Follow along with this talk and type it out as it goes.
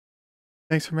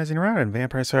Thanks for messing around in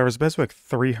Vampire Survivors BESWEC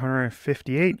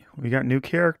 358. We got new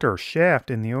character, Shaft,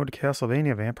 in the old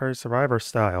Castlevania Vampire Survivor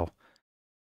style.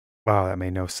 Wow, that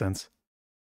made no sense.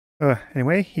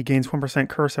 Anyway, he gains 1%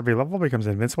 curse every level, becomes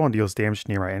invincible, and deals damage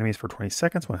to nearby enemies for 20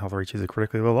 seconds when health reaches a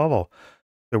critically low level.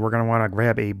 So we're going to want to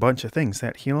grab a bunch of things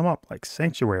that heal him up, like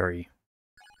Sanctuary.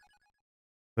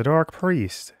 The Dark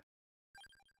Priest.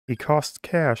 He costs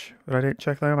cash, but I didn't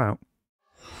check them out.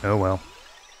 Oh well.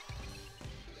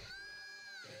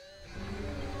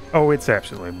 Oh, it's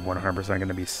absolutely 100% going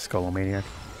to be Skullomaniac.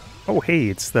 Oh, hey,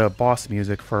 it's the boss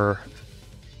music for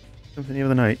Symphony of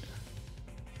the Night.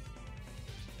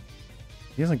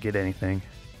 He doesn't get anything.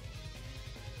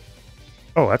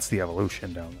 Oh, that's the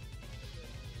evolution down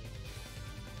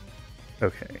there.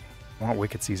 Okay. I want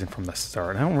Wicked Season from the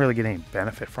start. I don't really get any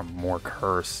benefit from more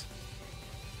curse.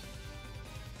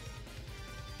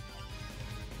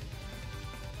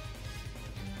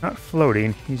 Not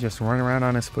floating, he's just running around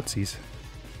on his footsies.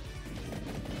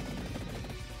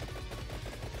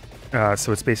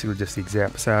 So it's basically just the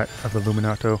exact opposite of the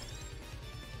Illuminato.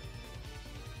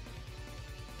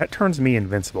 That turns me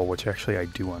invincible, which actually I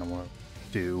do want to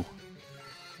do.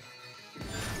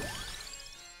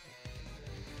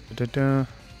 None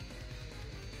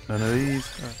of these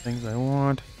are things I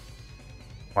want.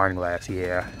 Wine glass,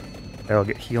 yeah. That'll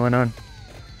get healing on.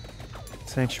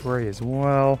 Sanctuary as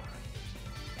well.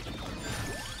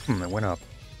 It went up.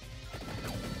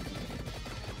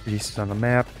 Jesus on the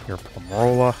map. Here,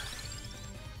 Pomarola.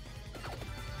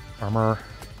 Armor.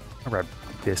 I grab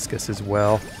Discus as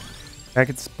well. That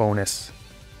gets bonus.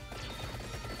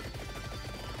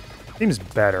 Seems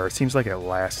better. It seems like it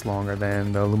lasts longer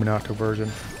than the Illuminato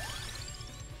version.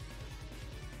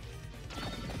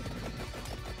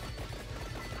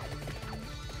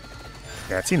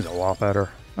 Yeah, it seems a lot better.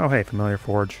 Oh, hey, Familiar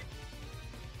Forge.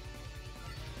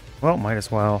 Well, might as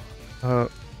well.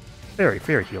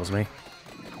 Fairy heals me.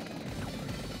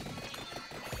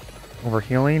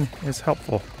 Overhealing is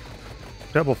helpful.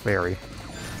 Double Fairy.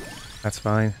 That's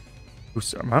fine.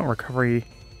 Boost amount recovery.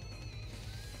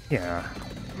 Yeah.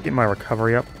 Get my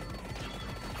recovery up.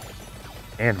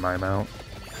 And my amount.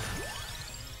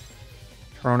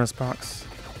 Cronus box.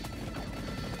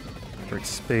 3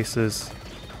 spaces.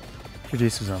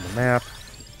 Judice is on the map.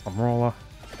 Pomarola.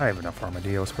 I have enough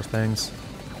Armadillos for things.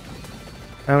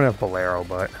 I don't have Bolero,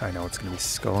 but I know it's going to be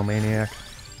Skullomaniac.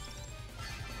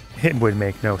 It would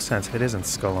make no sense if it isn't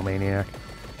Skullomaniac.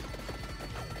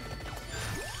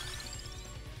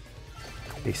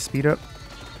 Okay, speed up.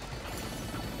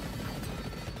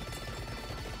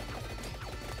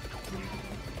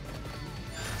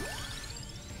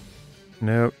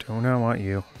 No, do not want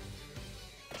you.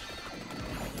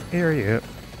 Here you.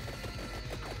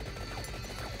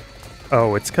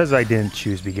 Oh, it's because I didn't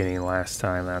choose beginning last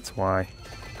time, that's why.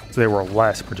 So there were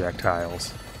less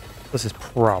projectiles. This is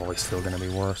probably still going to be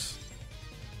worse.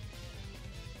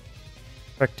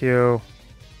 Spectio.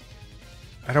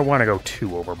 I don't want to go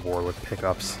too overboard with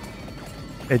pickups.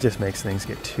 It just makes things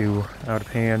get too out of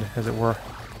hand, as it were.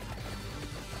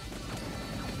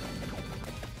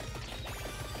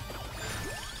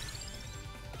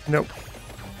 Nope.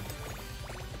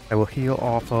 I will heal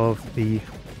off of the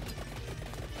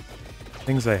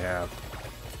things I have.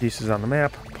 Pieces on the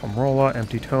map. Pomarola,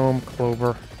 Empty Tome,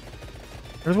 Clover.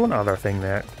 There's one other thing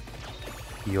that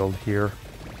healed here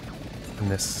in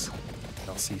this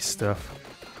DLC stuff.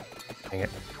 Dang it.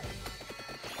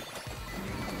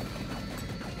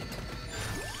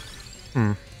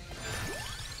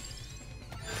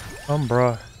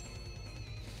 Umbra.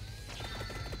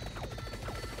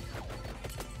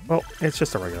 Well, it's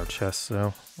just a regular chest,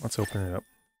 so let's open it up.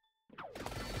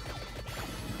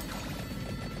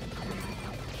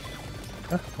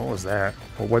 What was that?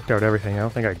 Well, wiped out everything. I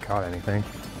don't think I got anything.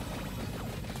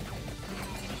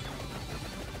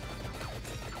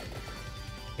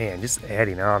 Man, just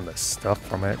adding on the stuff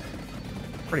from it.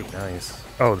 Pretty nice.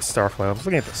 Oh, the Star Flail. I was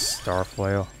looking at the Star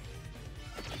Flail.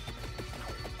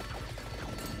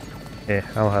 Yeah,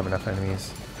 I don't have enough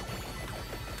enemies.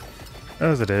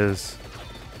 As it is.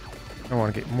 I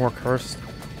want to get more cursed.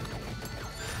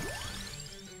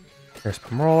 There's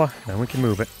Pomarola, and we can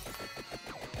move it.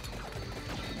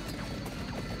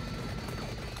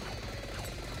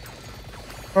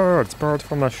 Birds, birds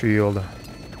from the shield.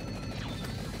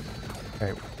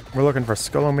 Okay, we're looking for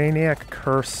Skullomaniac,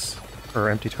 Curse, or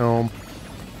Empty Tome.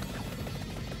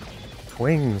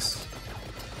 Wings.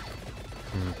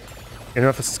 You know,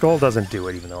 if a skull doesn't do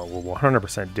it, even though it will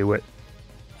 100% do it.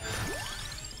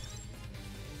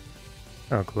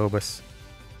 Oh, Globus.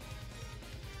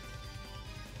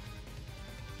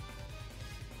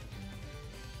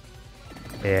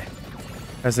 Yeah.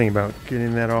 I was thinking about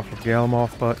getting that off of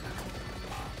Galmoth, but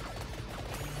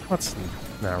let's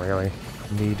not really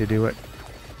need to do it.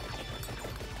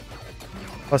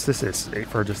 Plus, this is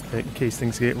safer just in case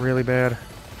things get really bad.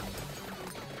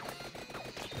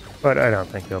 But I don't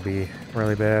think they'll be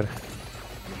really bad.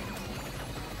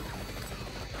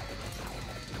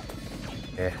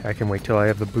 Yeah, I can wait till I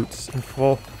have the boots in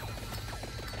full.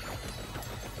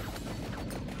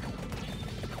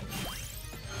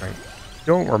 Right.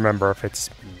 Don't remember if it's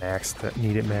maxed, that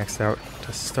need it maxed out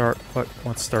to start, but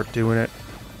let's start doing it.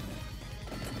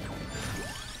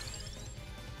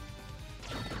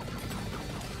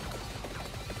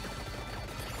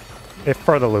 If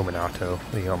for the Luminato,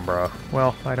 the Umbra,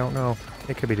 well, I don't know.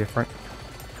 It could be different.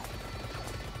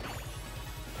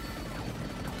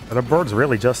 Are the birds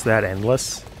really just that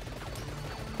endless?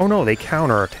 Oh no, they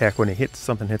counterattack when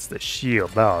something hits the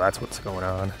shield. Oh, that's what's going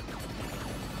on.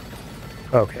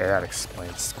 Okay, that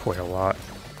explains quite a lot.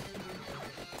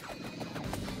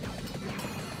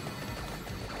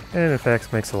 And in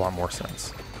fact, makes a lot more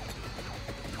sense.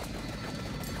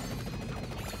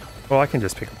 Well, I can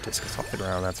just pick up discus off the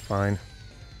ground, that's fine.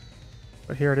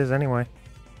 But here it is anyway.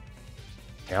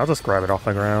 Yeah, I'll just grab it off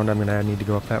the ground. I'm gonna need to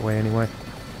go up that way anyway.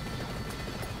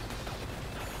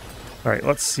 Alright,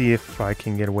 let's see if I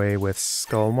can get away with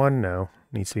Skull 1. No,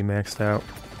 needs to be maxed out.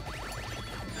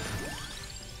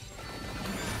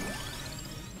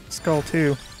 Skull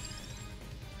 2.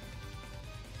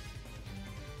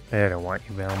 I don't want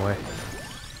you, Belmont.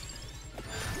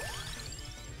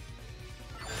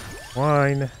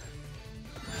 Wine.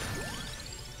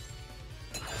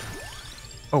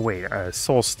 Oh wait,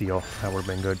 Soul Steel. That would have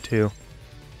been good too.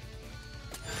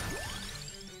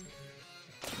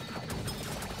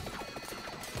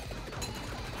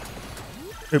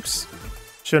 Oops.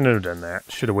 Shouldn't have done that.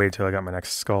 Should have waited till I got my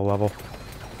next skull level.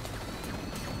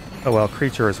 Oh well,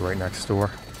 creature is right next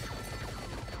door.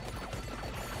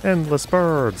 Endless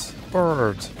birds!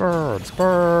 Birds! Birds!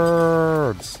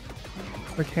 Birds!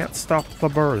 We can't stop the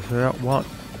birds. We don't want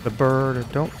the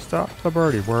bird. Don't stop the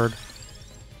birdie word.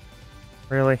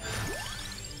 Really?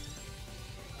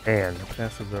 And the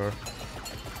passes are,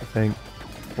 I think.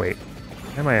 Wait.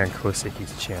 Am I on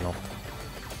Koseki's channel?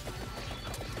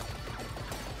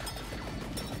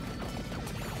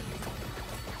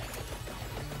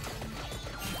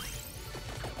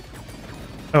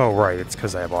 Oh, right. It's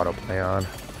because I have autoplay on.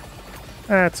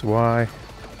 That's why.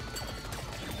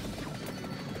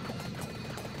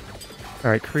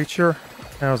 Alright, creature.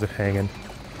 How's it hanging?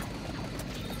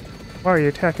 Why are you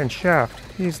attacking Shaft?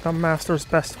 He's the master's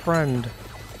best friend.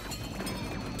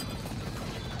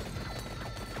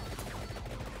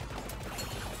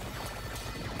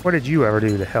 What did you ever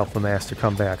do to help the master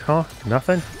come back, huh?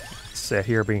 Nothing? Sat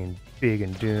here being big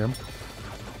and dumb.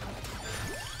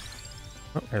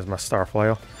 Oh, there's my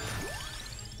Starflail.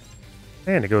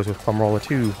 And it goes with Plum Roller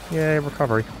too. Yay,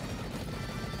 recovery.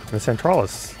 And the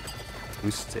Centralis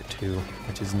boosts it too,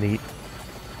 which is neat.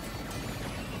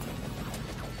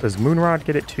 Does Moonrod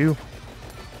get it too?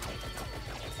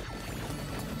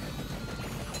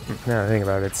 Now I think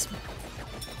about it, it's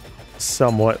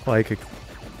somewhat like a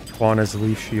Quana's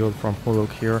Leaf Shield from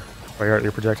Holocure. Fire out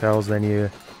your projectiles, then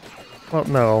you... Well,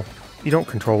 no. You don't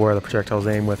control where the projectiles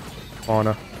aim with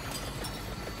Quana.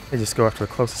 They just go after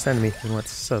the closest enemy, even what it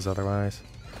says otherwise.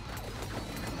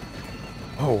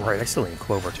 Oh, right, I still need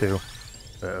Clover too.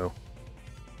 Uh-oh.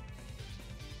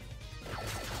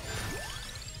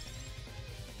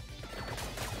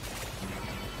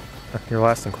 You're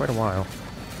lasting quite a while.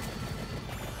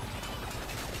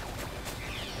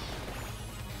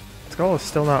 Skull is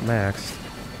still not maxed.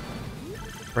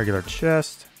 Regular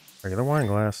chest, regular wine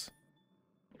glass.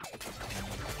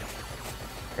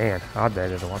 Man, odd that I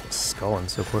didn't want the skull in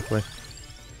so quickly.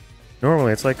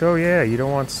 Normally it's like, oh yeah, you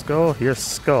don't want skull? Here's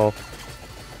skull.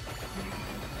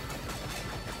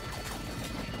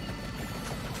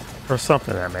 Or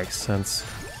something that makes sense.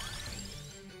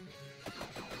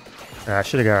 I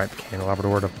should have got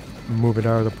Candelabrador to move it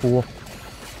out of the pool.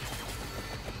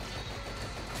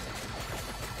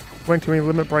 Went to me,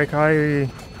 limit break high,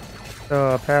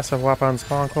 passive weapons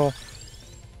poncle.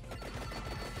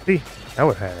 See, that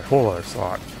would have had a whole other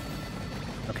slot.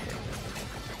 Okay.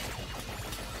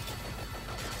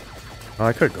 Well,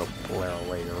 I could go well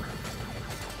later.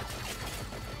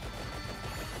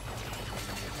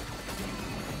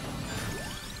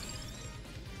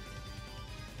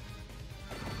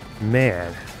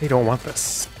 Man, they don't want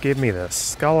this. Give me the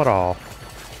skull at all.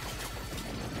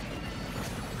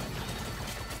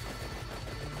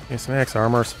 Yes, Max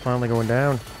armor's finally going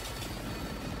down.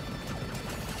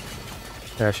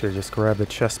 I should have just grabbed the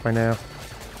chest by now.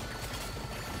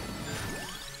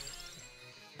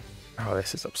 Oh,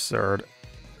 this is absurd.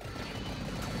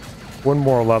 One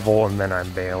more level and then I'm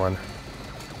bailing.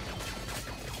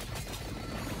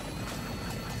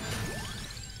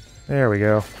 There we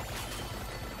go.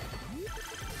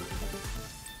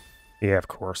 Yeah, of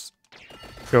course.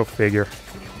 Go figure.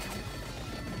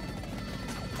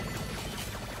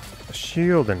 A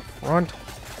shield in front.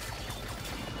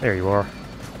 There you are.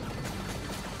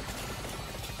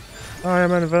 I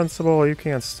am invincible. You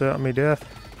can't stop me, death.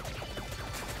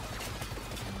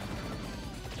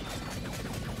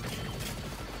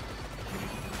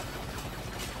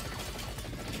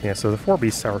 Yeah, so the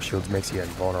 4B Sour Shields makes you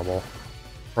invulnerable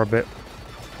for a bit.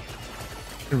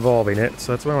 Involving it,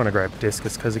 so that's why I want to grab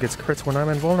Discus, because it gets crits when I'm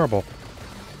invulnerable.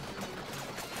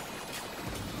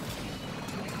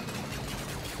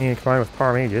 And combined with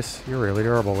Parmagus, you're really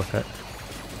durable with it.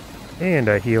 And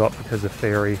I heal up because of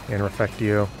Fairy and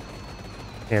Refectio.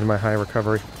 And my high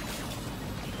recovery.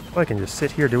 So I can just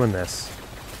sit here doing this.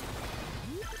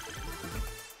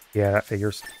 Yeah, that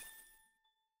figures.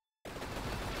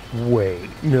 Wait,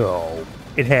 no.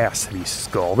 It has to be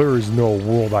Skull. There is no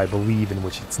world I believe in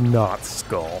which it's not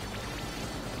Skull.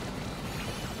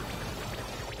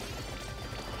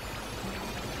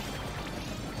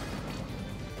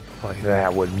 Like,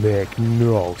 that would make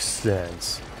no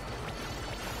sense.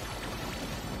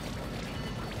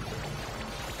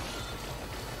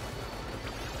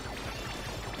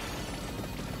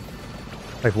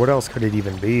 Like, what else could it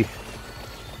even be?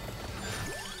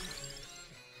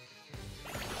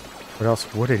 What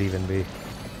else would it even be?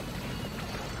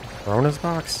 Corona's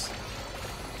box?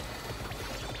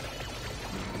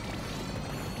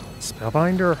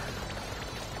 Spellbinder?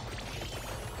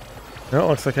 No, it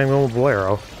looks like I'm going with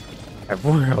Bolero. I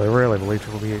really, really believed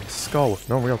it would be a Skull with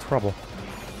no real trouble.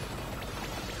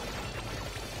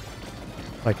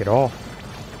 Like at all.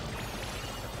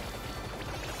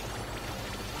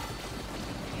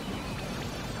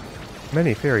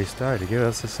 Many fairies died to give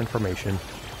us this information.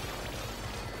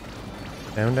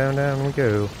 Down, down, down we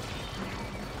go.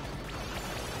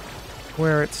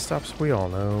 Where it stops, we all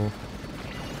know.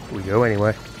 We go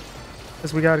anyway.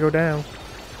 Because we gotta go down.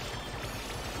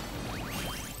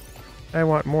 I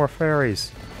want more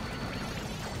fairies.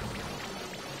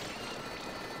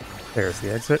 There's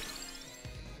the exit.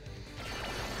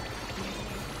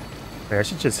 I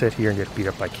should just sit here and get beat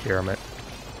up by Karamet.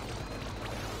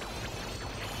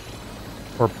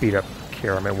 Or beat up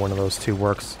Karamet, one of those two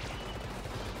works.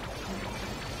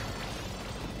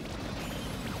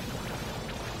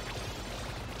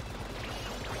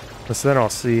 So then I'll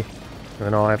see, and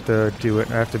then I'll have to do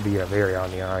it. I have to be very on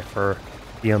the eye for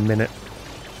a minute.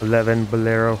 11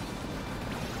 Bolero.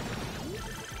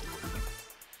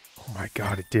 Oh my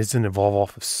god, it doesn't evolve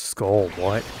off of Skull.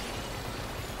 What?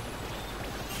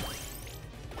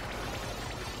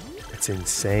 That's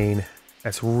insane.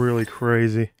 That's really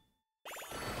crazy.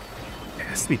 It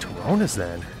has to be Torona's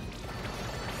then.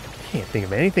 I can't think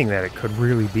of anything that it could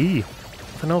really be.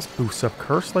 Nothing else boosts up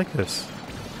Curse like this.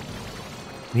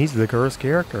 He's the Curse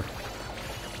character.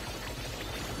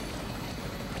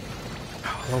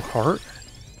 Hollow Heart?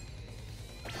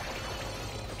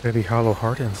 Maybe Hollow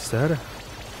Heart instead?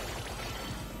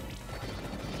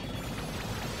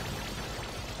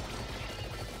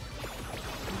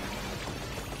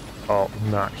 Oh,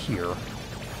 not here.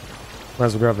 Might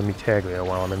as well grab the Mutaglia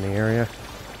while I'm in the area.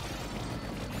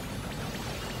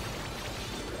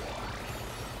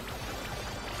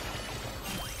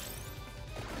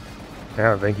 I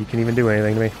don't think you can even do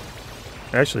anything to me.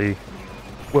 Actually,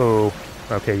 whoa.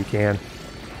 Okay, you can.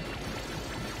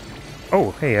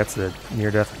 Oh, hey, that's the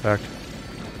near-death effect.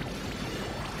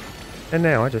 And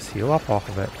now I just heal up off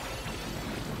of it.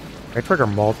 Can I trigger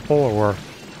multiple, or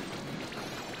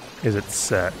is it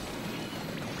set?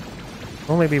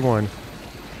 Only be one.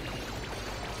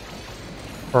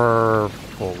 For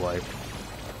full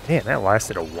life. Man, that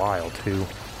lasted a while, too.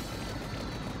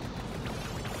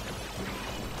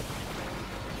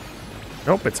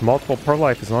 Nope, it's multiple per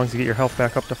life as long as you get your health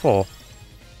back up to full.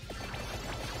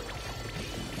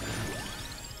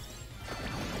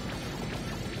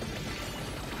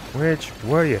 Which,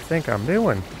 what do you think I'm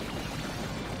doing?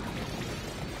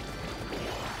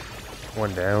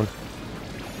 One down.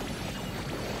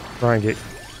 Try and get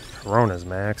Coronas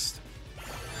maxed.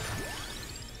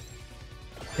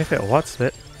 If it lets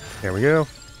it. There we go.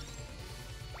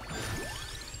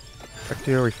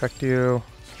 Refectio, Refectio.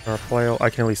 Starflail.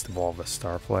 I can at least evolve the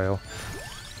Starflail.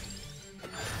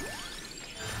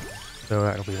 So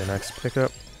that'll be the next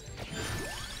pickup.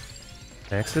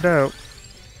 Max it out.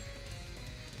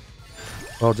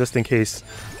 Well, just in case...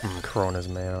 Corona's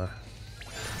mana.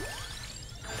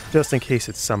 Just in case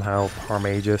it's somehow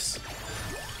Parmagus.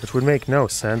 Which would make no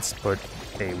sense, but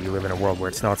hey, we live in a world where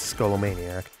it's not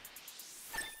Skullomaniac.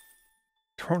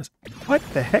 What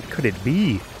the heck could it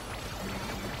be?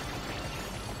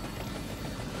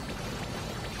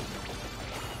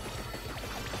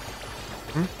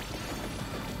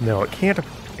 No, it can't.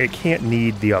 It can't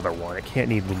need the other one. It can't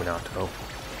need Luminato.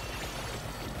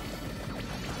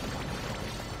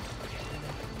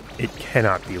 It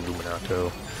cannot be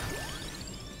Luminato.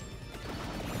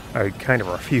 I kind of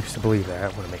refuse to believe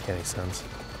that. It wouldn't make any sense.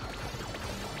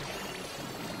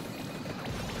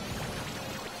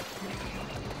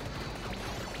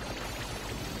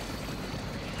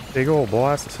 Big old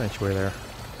blast of sanctuary there.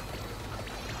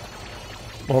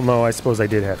 Well, no, I suppose I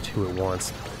did have two at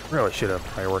once. Really should have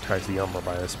prioritized the Umbra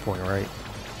by this point, right?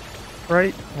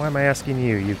 Right? Why am I asking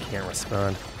you? You can't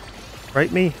respond.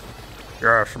 Right, me?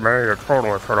 Yes, me. You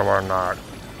totally should have done that.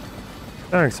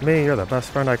 Thanks, me. You're the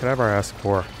best friend I could ever ask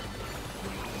for.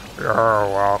 You're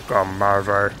welcome,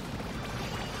 Mezzy.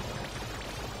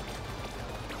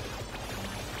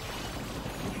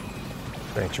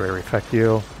 Sanctuary affect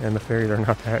you, and the fairies are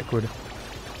not that good.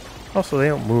 Also, they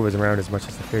don't move around as much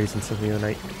as the fairies in Symphony of the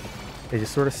Night. They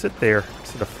just sort of sit there,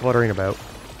 sort of fluttering about.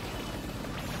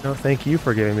 No, thank you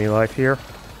for giving me life here.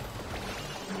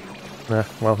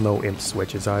 Well, no imp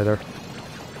switches either.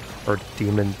 Or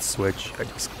demon switch. I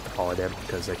just call it imp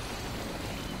because it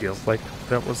feels like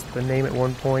that was the name at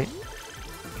one point.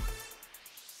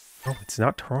 Oh, it's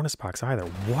not Tyrannus Box either.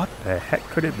 What the heck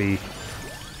could it be?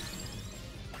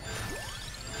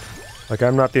 Like,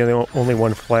 I'm not the only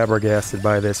one flabbergasted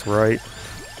by this, right?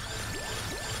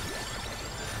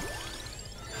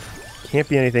 Can't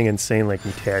be anything insane like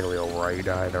Mutaglio, right,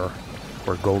 either.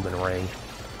 Or Golden Ring.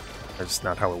 That's just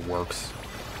not how it works.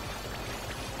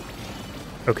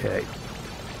 Okay.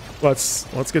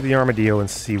 Let's get the Armadillo and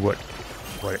see what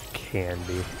it can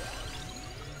be.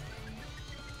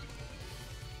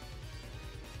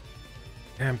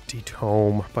 Empty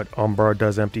Tome, but Umbra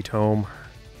does Empty Tome.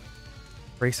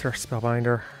 Racer,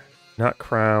 Spellbinder, not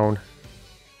Crown,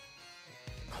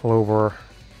 Clover.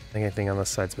 I think anything on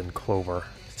this side's been Clover.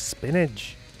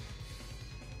 Spinach.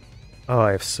 Oh,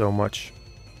 I have so much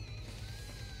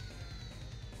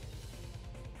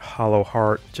Hollow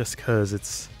Heart just because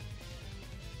it's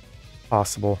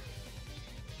possible.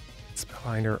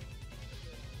 Spellbinder.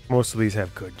 Most of these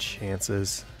have good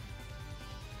chances.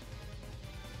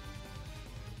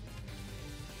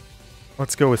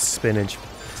 Let's go with Spinach.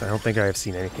 I don't think I have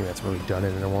seen anything that's really done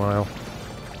it in a while. In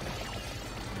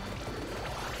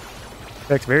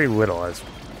fact, very little.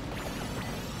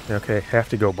 Okay, have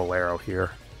to go Bolero here.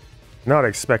 Not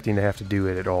expecting to have to do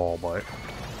it at all, but...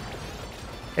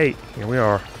 Hey, here we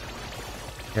are.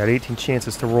 Got 18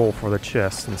 chances to roll for the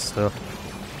chest and stuff.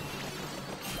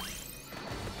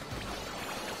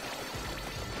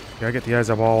 Gotta get the eyes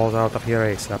of balls out of here,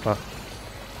 Sappa.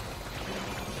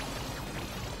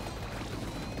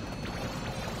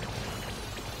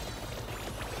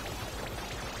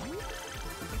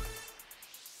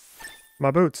 My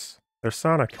boots. They're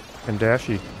Sonic and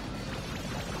Dashy.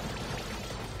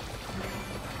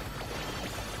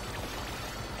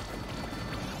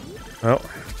 Well,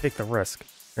 I have to take the risk.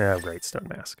 Yeah, great, Stone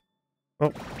Mask.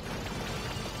 Well,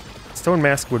 Stone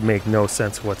Mask would make no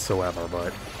sense whatsoever,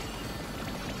 but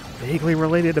vaguely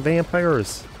related to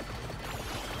vampires.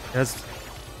 Does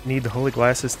need the holy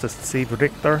glasses to save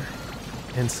Richter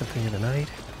in Symphony of the Night.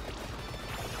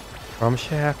 From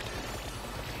Shaft.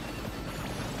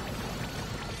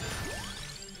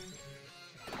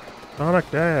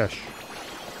 Sonic Dash.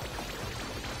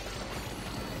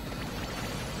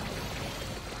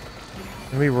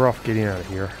 It'll be rough getting out of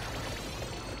here.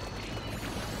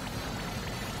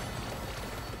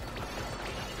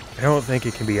 I don't think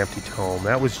it can be Empty Tome.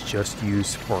 That was just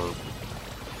used for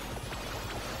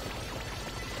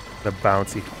the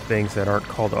bouncy things that aren't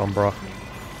called Umbra.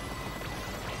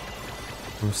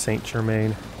 From Saint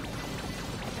Germain.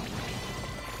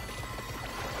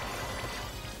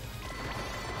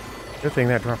 Good thing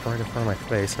that dropped right in front of my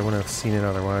face. I wouldn't have seen it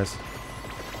otherwise.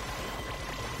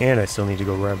 And I still need to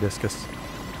go grab Discus.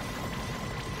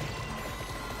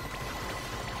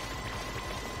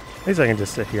 At least I can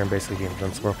just sit here and basically get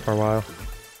invincible for a while.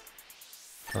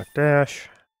 Like dash.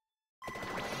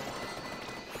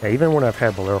 Yeah, even when I've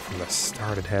had Bolero from the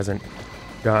start, it hasn't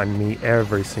gotten me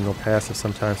every single passive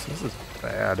sometimes. So this is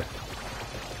bad.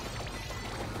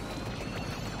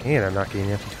 And I'm not getting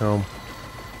Empty Tome.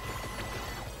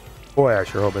 Boy, I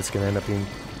sure hope it's going to end up being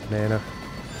mana.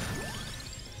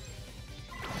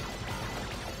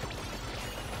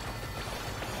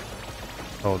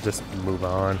 I'll just move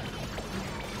on.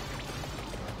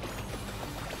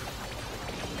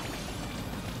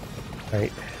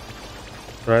 Right.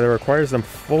 It either requires them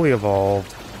fully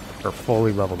evolved or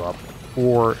fully leveled up,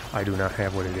 or I do not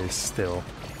have what it is still.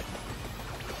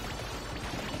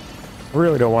 I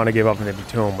really don't want to give up an empty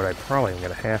tome, but I probably am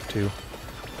going to have to.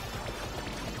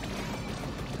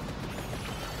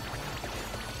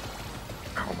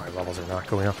 Oh, my levels are not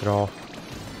going up at all.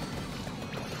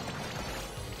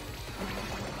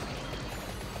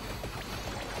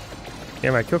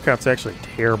 Yeah, my kill count's actually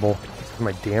terrible.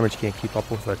 My damage can't keep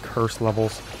up with the curse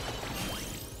levels.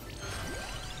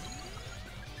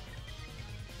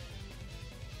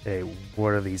 Okay,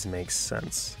 what of these makes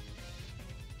sense?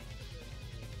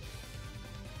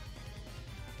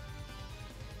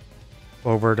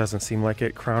 Over doesn't seem like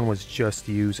it. Crown was just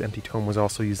used. Empty Tome was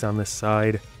also used on this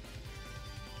side.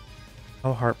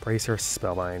 Oh, Heart Bracer,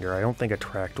 Spellbinder. I don't think a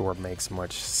Trapdoor makes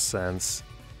much sense.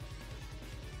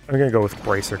 I'm gonna go with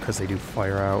Bracer because they do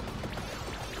fire out.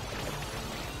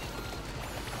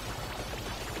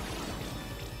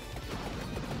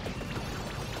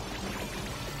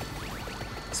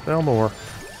 Spell more.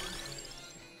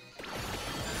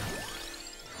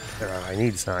 I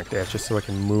need Sonic Dash just so I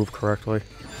can move correctly.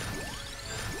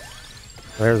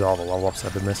 There's all the level ups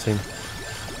I've been missing.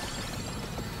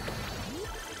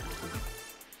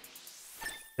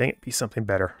 Dang it, be something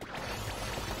better.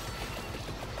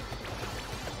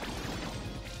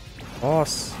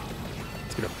 Boss.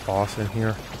 Let's get a boss in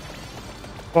here.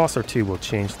 Boss or two will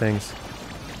change things.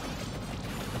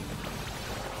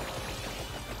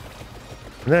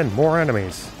 And then more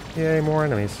enemies. Yay, more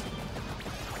enemies.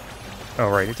 Oh,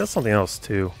 right, it does something else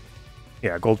too.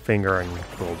 Yeah, Goldfinger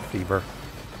and Gold Fever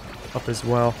up as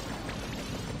well.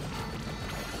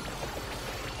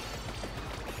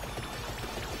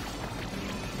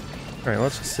 Alright,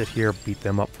 let's just sit here, beat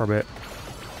them up for a bit.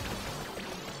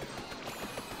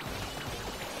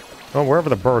 Well, wherever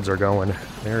the birds are going,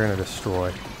 they're gonna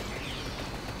destroy.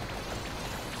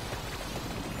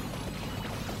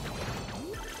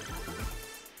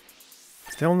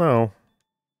 Still no.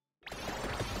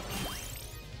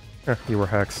 You were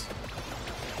Hex.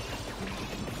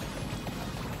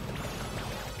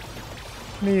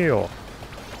 Kneel.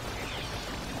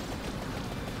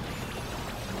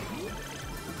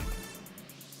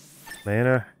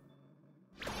 Mana.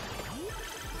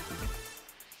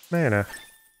 Mana.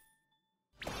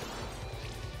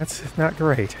 That's not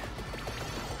great.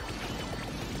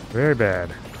 Very bad.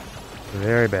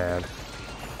 Very bad.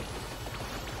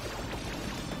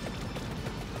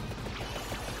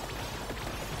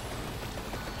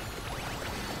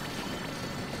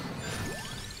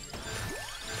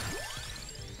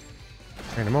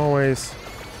 And I'm always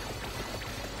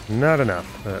not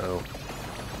enough. Uh-oh.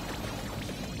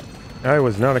 I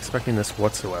was not expecting this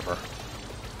whatsoever.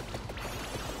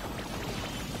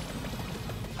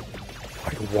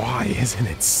 Like, why isn't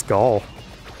it skull?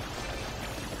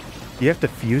 You have to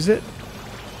fuse it?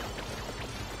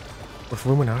 With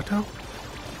Luminato?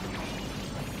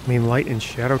 I mean, light and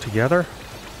shadow together?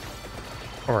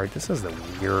 Alright, this has the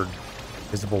weird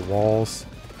visible walls,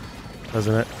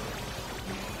 doesn't it?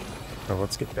 Oh,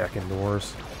 let's get back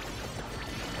indoors.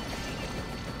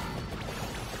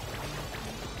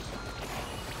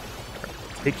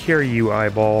 Take care of you,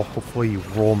 eyeball. Hopefully you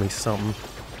roll me something.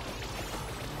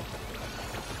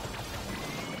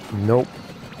 Nope.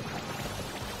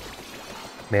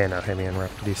 Mana, Hemi and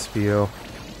Rapidespio.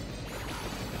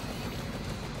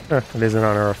 It isn't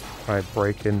on Earth. I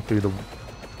break in through the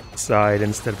side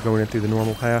instead of going in through the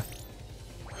normal path.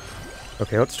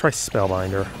 Okay, let's try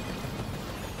Spellbinder.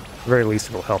 At the very least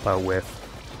it'll help out with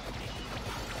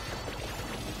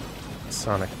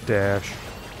Sonic Dash.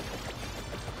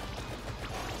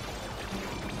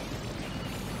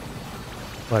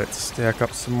 Let it stack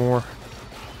up some more.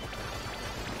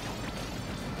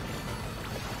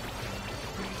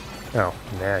 Oh,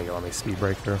 now you let me speed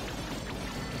breakthrough.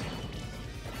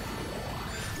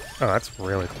 Oh, that's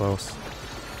really close.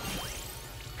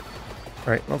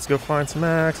 Alright, let's go find some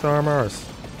axe armors.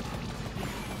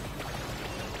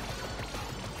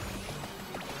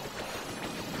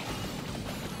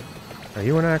 Are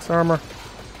you an axe armor?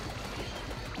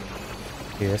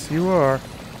 Yes, you are.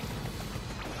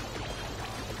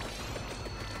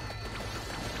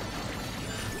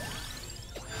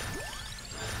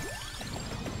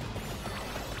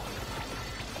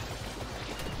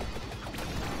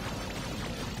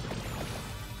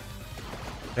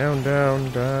 Down,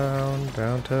 down, down,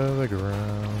 down to the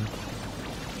ground.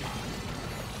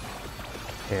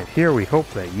 And here we hope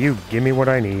that you give me what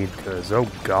I need, because, oh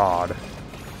god.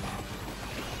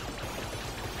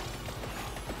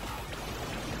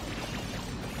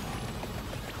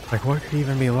 Like, what could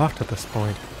even be left at this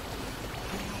point?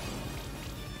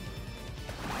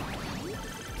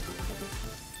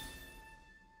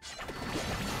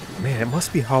 Man, it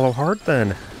must be Hollow Heart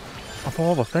then. Of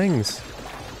all the things.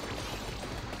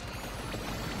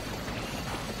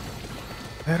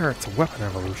 That or it's a weapon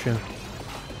evolution.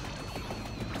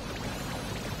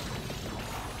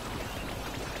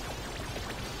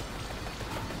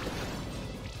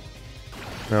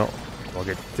 No, we'll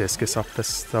get Discus up this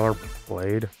Stellar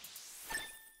Blade.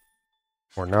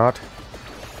 Or not.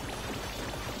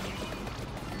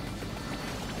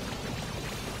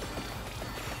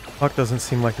 Luck doesn't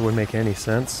seem like it would make any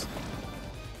sense.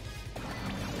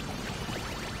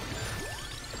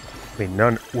 I mean,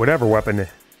 none, whatever weapon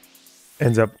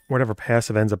ends up, whatever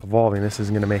passive ends up evolving, this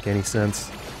isn't going to make any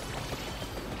sense.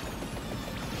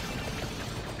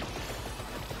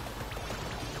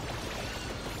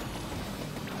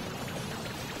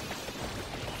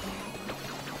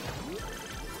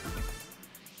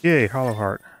 Yay, Hollow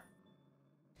Heart.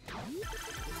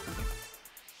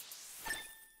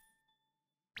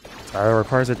 So either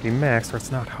requires it to be maxed, or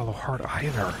it's not Hollow Heart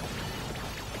either.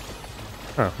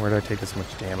 Huh, where did I take this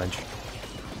much damage?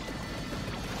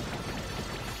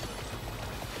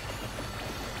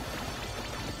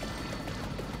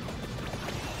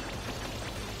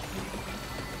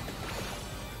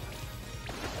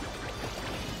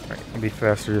 Alright, it'd be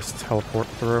faster just to teleport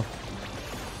through.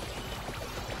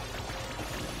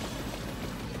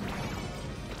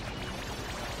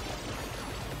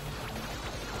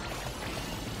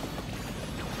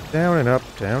 Down and up,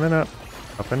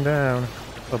 up and down.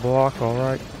 The block,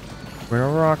 alright. We're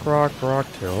gonna rock, rock, rock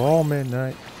till all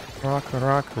midnight. Rock,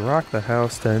 rock, rock the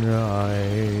house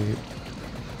tonight.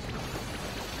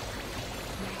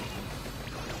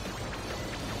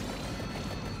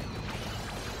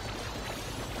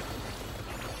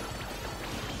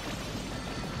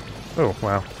 Oh,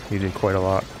 wow. You did quite a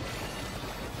lot.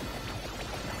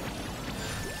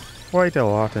 Quite a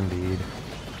lot indeed.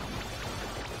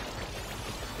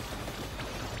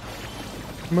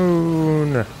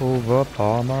 Moon over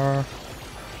Palmer,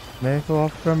 make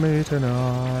love for me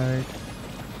tonight.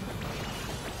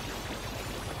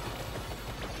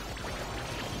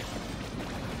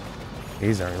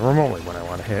 These aren't remotely what I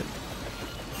want to hit.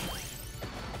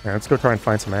 Alright, let's go try and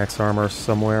find some axe armor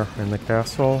somewhere in the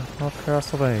castle of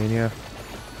Castlevania.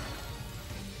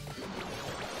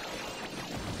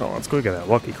 Oh, let's go get that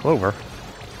lucky clover.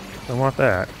 I want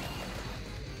that.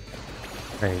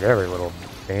 I need every little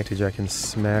advantage I can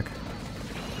smack.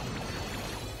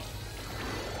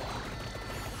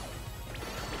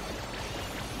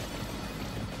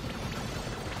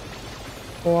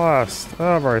 Blast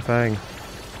everything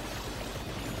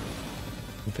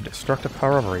with the destructive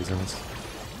power of raisins.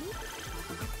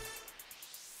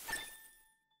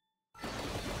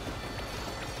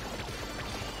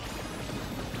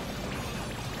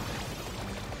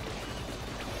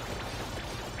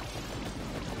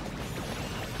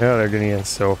 Yeah, they're getting in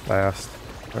so fast.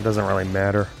 It doesn't really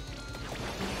matter.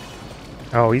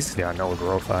 Oh, he's got no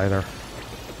growth either.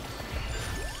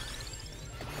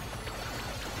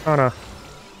 Oh no.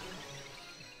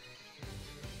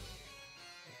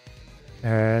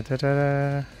 Da da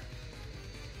da.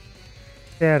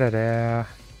 Da da da.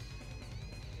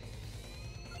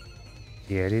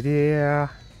 Yeah da da.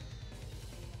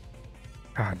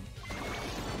 God.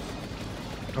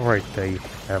 Alright, they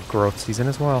have growth season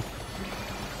as well.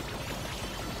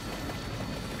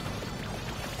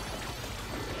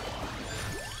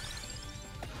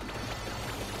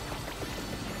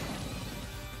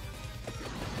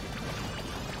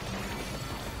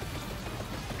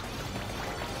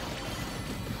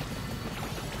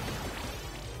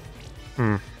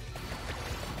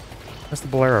 That's the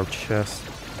Bolero chest.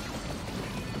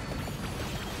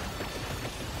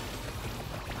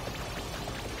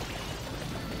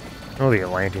 Oh, the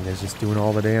Atlantean is just doing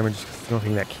all the damage. It's the only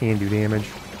thing that can do damage.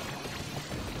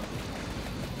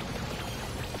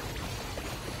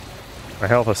 My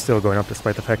health is still going up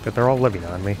despite the fact that they're all living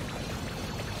on me.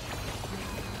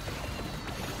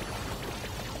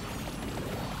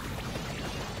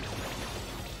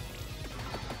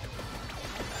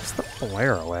 Where's the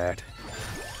Bolero at?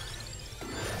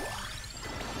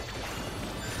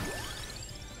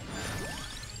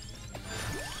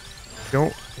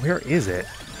 Where is it?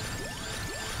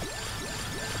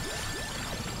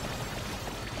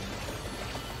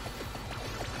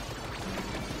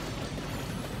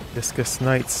 Discus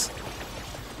Knights.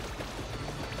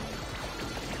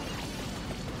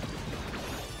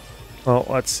 Well,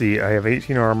 let's see. I have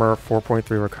 18 armor, 4.3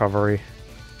 recovery,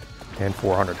 and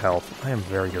 400 health. I am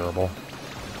very durable.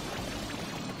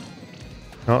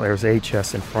 Oh, there's a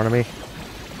chest in front of me.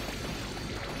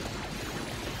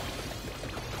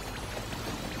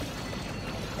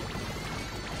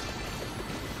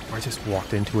 I just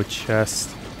walked into a chest.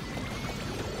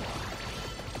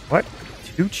 What?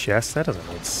 2 chests? That doesn't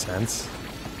make sense.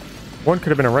 One could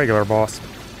have been a regular boss.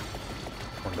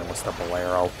 One of them was the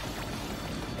Bolero.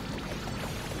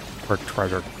 Or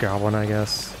treasure goblin, I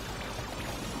guess.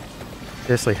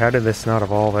 Seriously, how did this not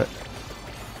evolve it?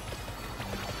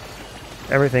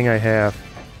 Everything I have.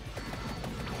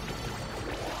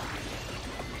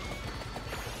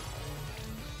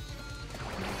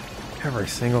 Every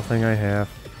single thing I have.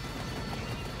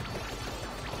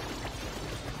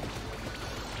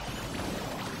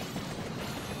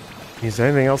 Is there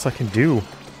anything else I can do?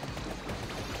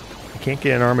 I can't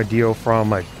get an armadillo from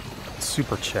my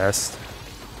super chest.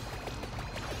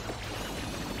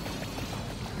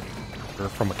 Or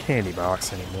from a candy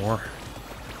box anymore.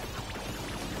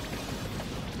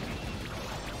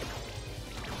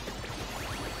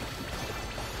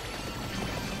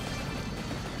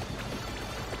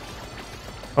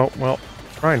 Oh, well,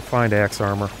 try and find axe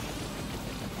armor.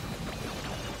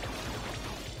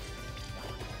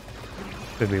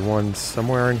 Should be one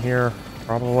somewhere in here,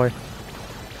 probably.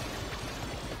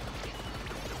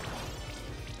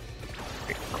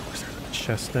 Of course, there's a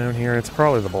chest down here. It's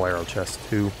probably the Bolero chest,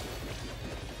 too.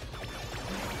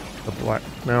 The black...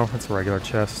 No, it's a regular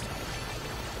chest.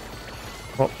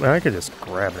 Well, I could just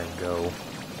grab it and go.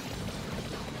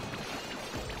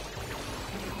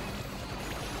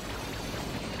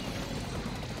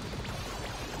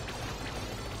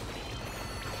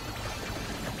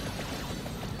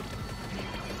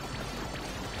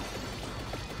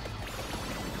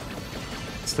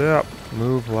 Stop,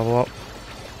 move, level up.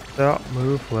 Stop,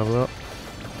 move, level up.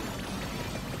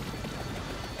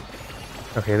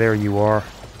 Okay, there you are.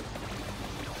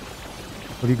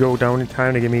 Will you go down in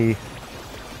time to give me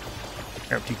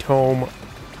empty tome?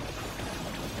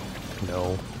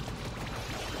 No.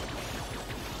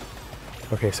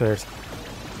 Okay, so there's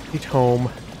empty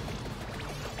tome.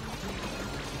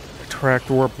 Track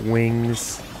warp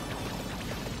wings.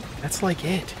 That's like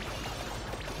it.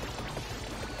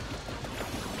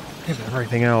 And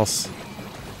everything else,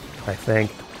 I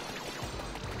think.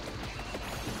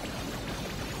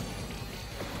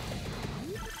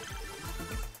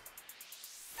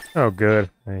 Oh, good.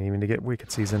 I didn't even get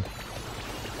Wicked Season.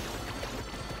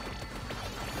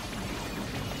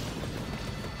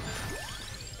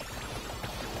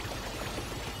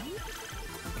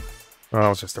 Well, it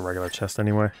was just a regular chest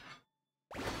anyway.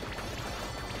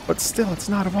 But still, it's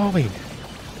not evolving.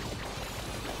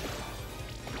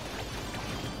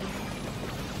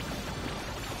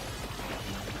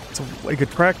 So, like a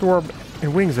track orb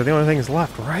and wings are the only things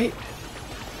left, right?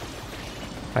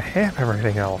 I have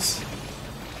everything else.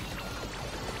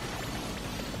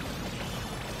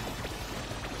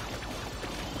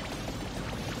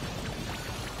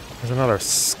 There's another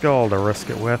skull to risk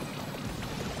it with.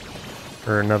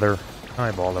 Or another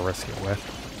eyeball to risk it with.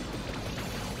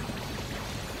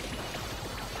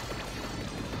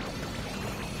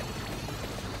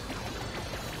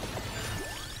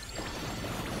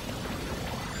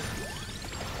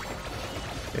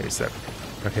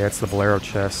 Okay, that's the Bolero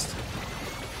chest.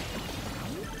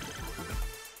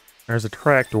 There's a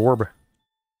tracked orb.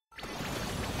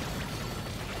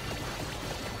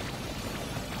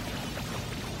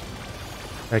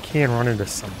 I can run into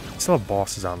some... I still have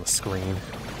bosses on the screen.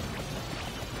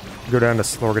 Go down to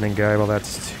Slorgan and Guy. Well,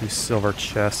 that's 2 silver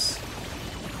chests.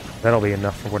 That'll be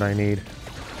enough for what I need.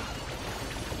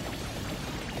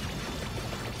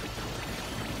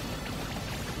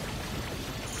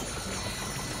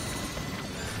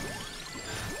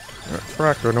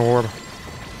 Tracked an orb.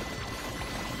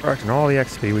 Tracking all the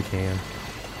XP we can.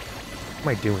 What am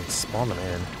I doing? Spawn them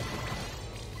in.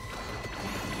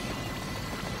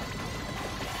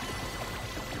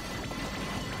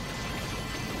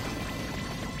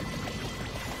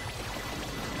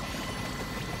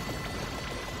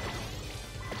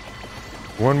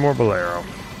 One more Bolero.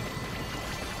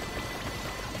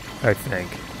 I think.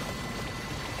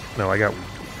 No, I got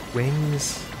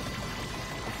wings.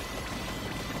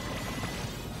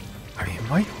 I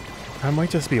mean, I might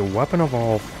just be a weapon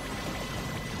evolve.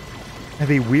 That'd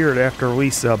be weird after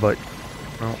Lisa, but...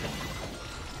 Well.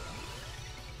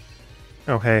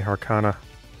 Oh, hey, Arcana.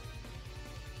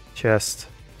 Chest.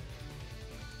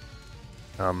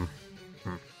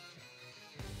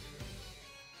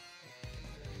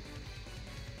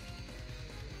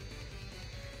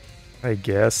 I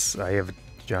guess I have a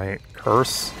giant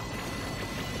curse.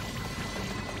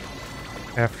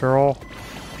 After all.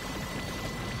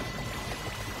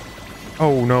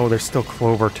 Oh no, there's still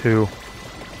Clover too.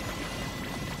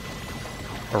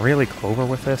 Are really Clover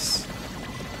with this?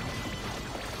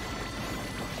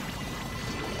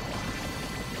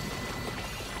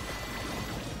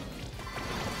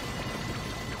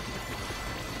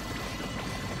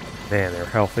 Man, they're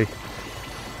healthy.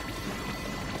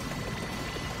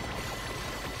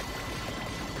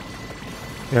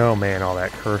 Oh man, all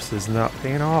that curse is not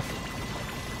paying off.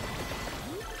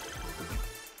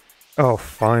 Oh,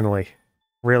 finally.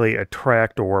 Really,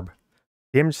 attract orb.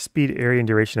 Damage, speed, area, and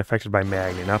duration affected by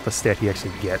magnet, not the stat he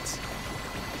actually gets.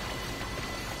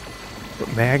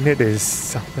 But magnet is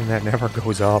something that never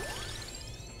goes up.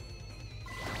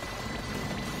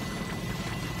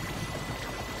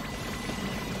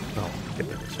 Oh, get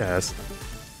the chest.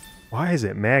 Why is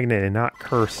it magnet and not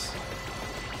curse?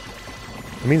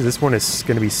 It means this one is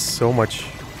going to be so much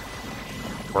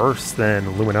worse than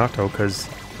Illuminato, because,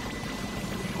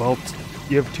 well,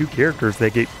 you have 2 characters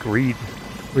that get greed.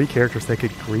 3 characters that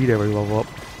get greed every level up.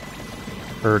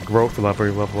 Or growth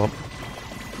every level up.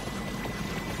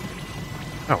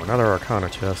 Oh, another Arcana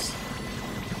chest.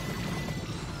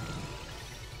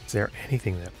 Is there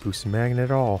anything that boosts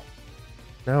magnet at all?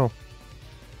 No.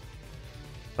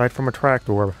 Aside from attract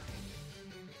orb.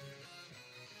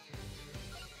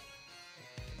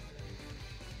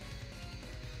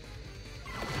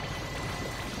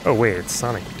 Oh wait, it's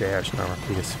Sonic Dash, not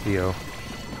Arcadus Fio.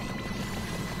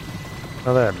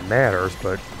 Not that it matters,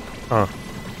 but... Huh.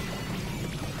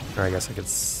 I guess I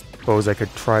suppose I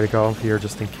could try to go up here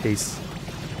just in case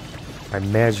I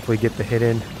magically get the hit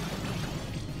in.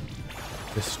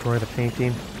 Destroy the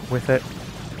painting with it.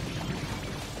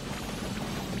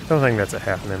 Don't think that's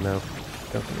happening though.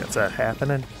 Don't think that's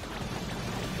happening.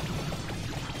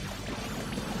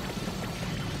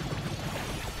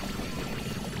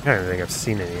 I don't think I've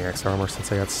seen any X armor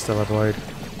since I got Stellar Blade.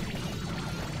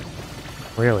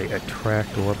 Really,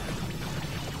 attract orb.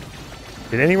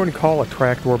 Did anyone call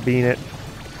attract orb being it?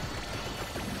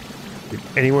 Did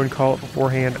anyone call it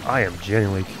beforehand? I am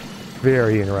genuinely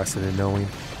very interested in knowing.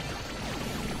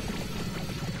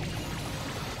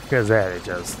 Because that is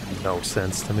just no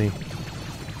sense to me.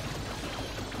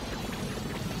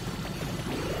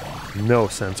 No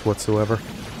sense whatsoever.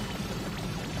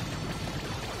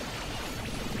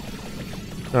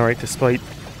 Alright, despite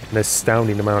an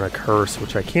astounding amount of curse,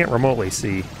 which I can't remotely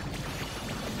see.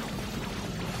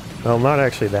 Well, not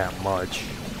actually that much.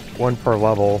 1 per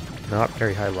level. Not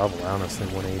very high level, honestly,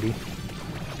 180.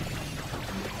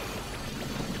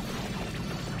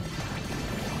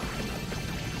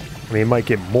 I mean, it might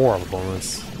get more of a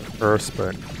bonus first,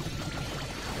 but...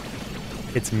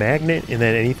 It's magnet, and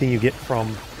then anything you get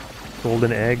from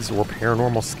golden eggs or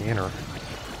paranormal scanner.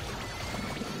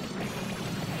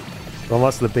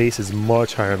 Unless the base is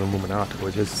much higher than Illuminato,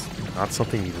 which is not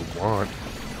something you would want.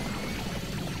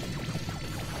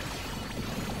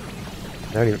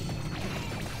 Not even...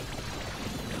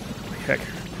 Heck,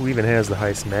 who even has the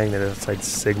highest magnet outside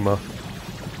Sigma?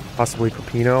 Possibly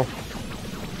Peppino?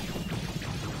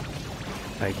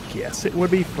 I guess it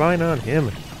would be fine on him.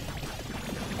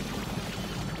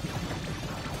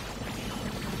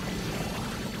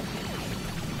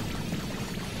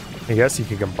 I guess you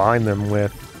can combine them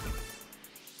with...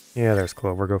 Yeah, there's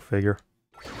Clover, go figure.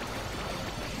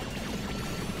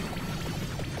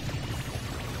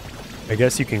 I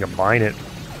guess you can combine it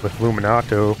with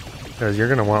Illuminato, because you're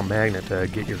going to want Magnet to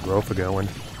get your growth going,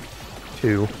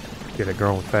 too. Get it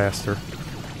growing faster.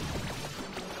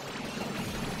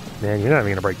 Man, you're not even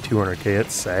going to break 200k,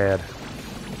 it's sad.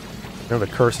 I know the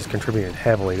curse is contributing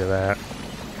heavily to that.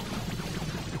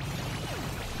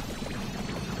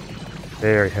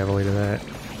 Very heavily to that.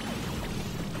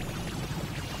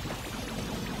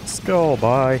 Skull,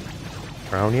 bye.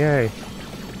 Crown, yay.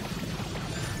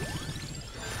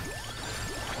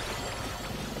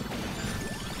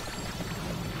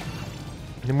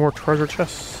 Any more treasure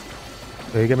chests?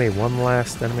 So you give me one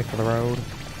last enemy for the road.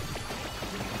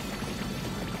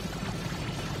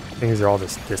 I think these are all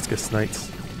just Discus Knights.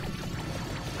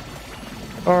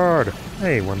 Hard!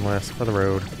 Hey, one last for the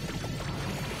road.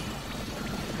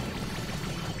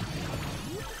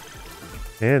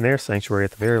 And there's Sanctuary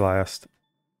at the very last.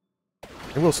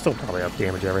 And we'll still probably up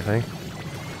damage everything.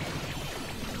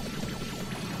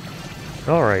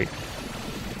 Alright.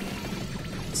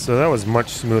 So that was much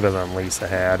smoother than Lisa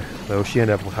had, though she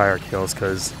ended up with higher kills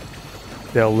because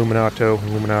Del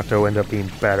Illuminato ended up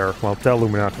being better. Well, Del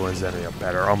Illuminato is ending up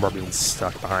better. Umbra being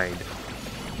stuck behind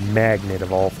Magnet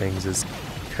of all things is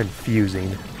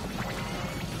confusing.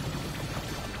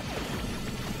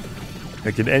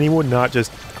 Like, did anyone not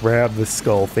just grab the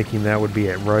skull thinking that would be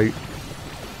it, right?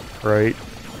 Right?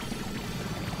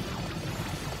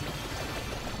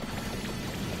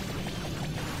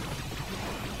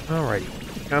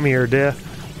 Alrighty. Come here, Death.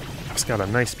 Just got a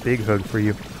nice big hug for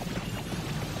you.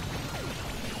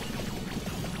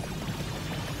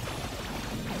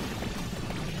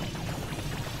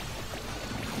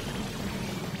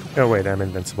 Oh wait, I'm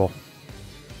invincible.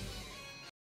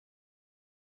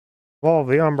 Evolve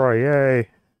the Umbra, yay!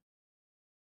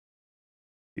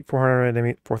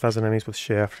 4,000 enemies with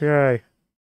Shaft, yay!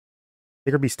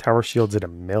 Bigger Beast Tower Shields at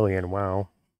 1,000,000, wow.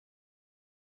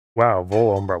 Wow,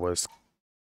 Umbra was...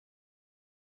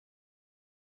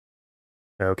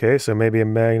 Okay, so maybe a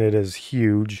magnet is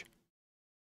huge.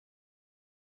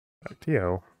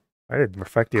 Reflectio. Why did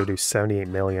Reflectio do 78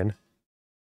 million?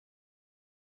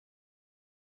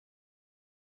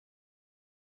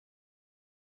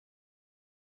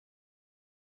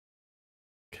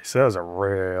 Okay, so that was a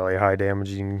really high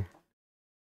damaging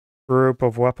group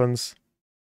of weapons.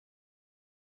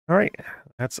 Alright,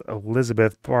 that's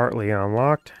Elizabeth Bartley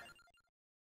unlocked.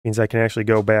 Means I can actually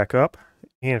go back up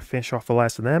and finish off the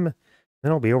last of them.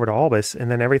 Then I'll be over to Albus,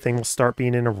 and then everything will start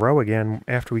being in a row again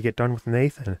after we get done with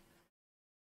Nathan.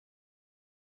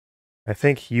 I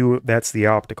think that's the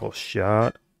optical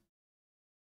shot.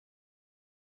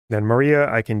 Then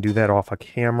Maria, I can do that off a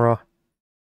camera.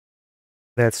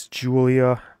 That's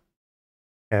Julia.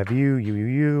 Have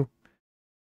you.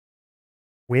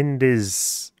 Wind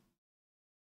is...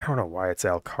 I don't know why it's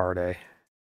Alcarde.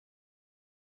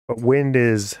 But Wind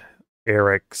is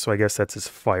Eric, so I guess that's his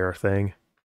fire thing.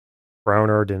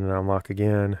 Browner didn't unlock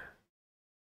again.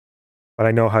 But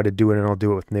I know how to do it, and I'll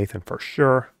do it with Nathan for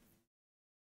sure.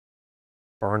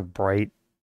 Burn Bright.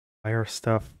 Fire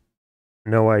stuff.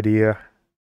 No idea.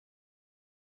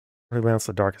 Really balance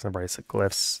the darkest and brightest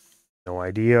glyphs. No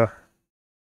idea.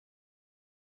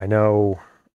 I know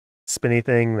Spinny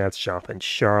Thing, that's Jonathan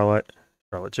Charlotte.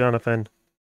 Charlotte Jonathan.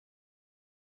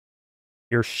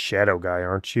 You're Shadow Guy,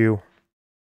 aren't you?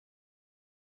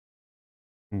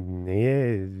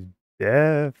 Yeah,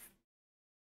 Death.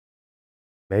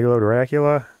 Megalo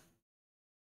Dracula.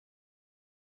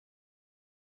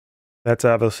 That's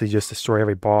obviously just destroy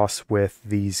every boss with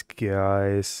these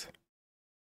guys.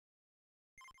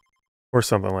 Or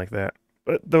something like that.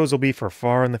 But those will be for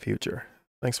far in the future.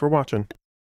 Thanks for watching.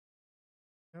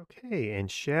 Okay, and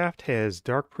Shaft has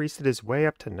Dark Priested his way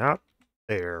up to not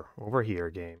there. Over here,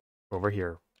 game. Over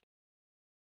here.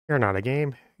 You're not a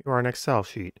game. You are an Excel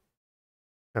sheet.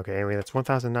 Okay, anyway, that's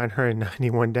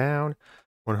 1,991 down.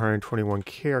 121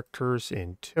 characters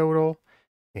in total.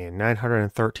 And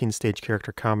 913 stage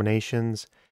character combinations.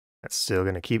 That's still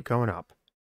going to keep going up.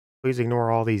 Please ignore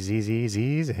all these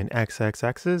ZZZs and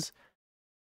XXXs.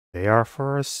 They are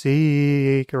for a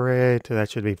secret. That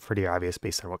should be pretty obvious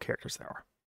based on what characters there are.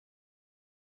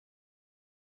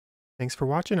 Thanks for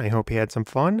watching. I hope you had some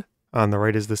fun. On the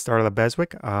right is the start of the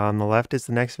BESWEC. On the left is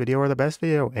the next video or the best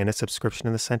video. And a subscription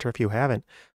in the center if you haven't.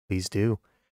 Please do.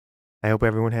 I hope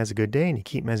everyone has a good day and you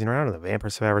keep mezzing around in the Vampire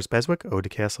Survivors BESWEC Ode to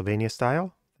Castlevania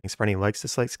style. Thanks for any likes,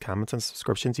 dislikes, comments, and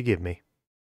subscriptions you give me.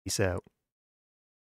 Peace out.